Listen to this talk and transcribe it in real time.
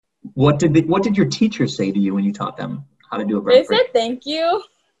What did your teacher say to you when you taught them how to do a They breath break? said thank you,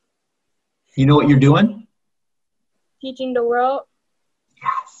 You know what you're doing? teaching the world.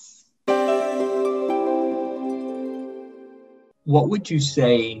 Yes. What would you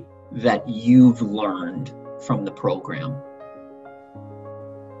say that you've learned from the program?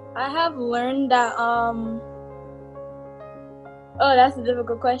 I have learned that, oh, that's a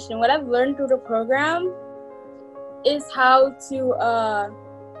difficult question. What I've learned through the program is how to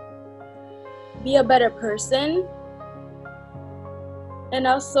be a better person, and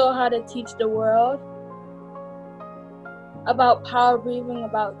also how to teach the world about power breathing,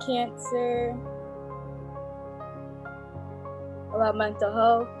 about cancer, about mental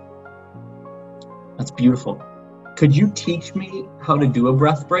health. That's beautiful. Could you teach me how to do a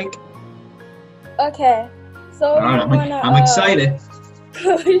breath break? Okay, so All right, I'm excited.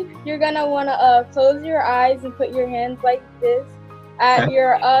 you're gonna wanna close your eyes and put your hands like this at Okay.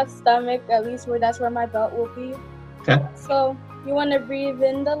 your stomach, at least that's where my belt will be. Okay. So you wanna breathe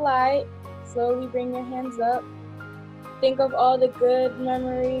in the light, slowly bring your hands up. Think of all the good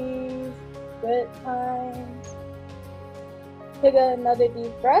memories, good times. Take another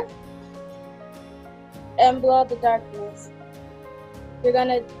deep breath and blow out the darkness. You're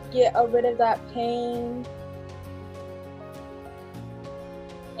gonna get rid of that pain,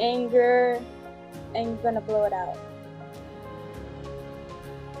 anger, and you're gonna blow it out.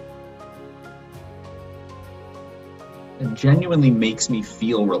 It genuinely makes me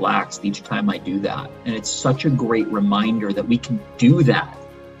feel relaxed each time I do that. And it's such a great reminder that we can do that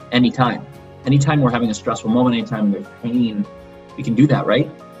anytime. Anytime we're having a stressful moment, anytime there's pain, we can do that, right?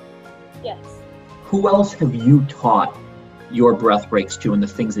 Yes. Who else have you taught your breath breaks to and the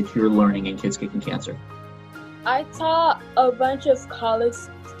things that you're learning in Kids Kicking Cancer? I taught a bunch of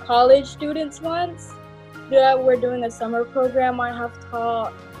college students once. We're doing a summer program. I have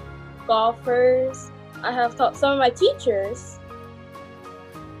taught golfers. I have taught some of my teachers.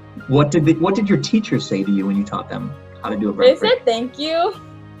 What did your teacher say to you when you taught them how to do a They breath break? said thank you,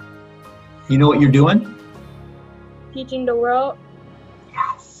 You know what you're doing? teaching the world.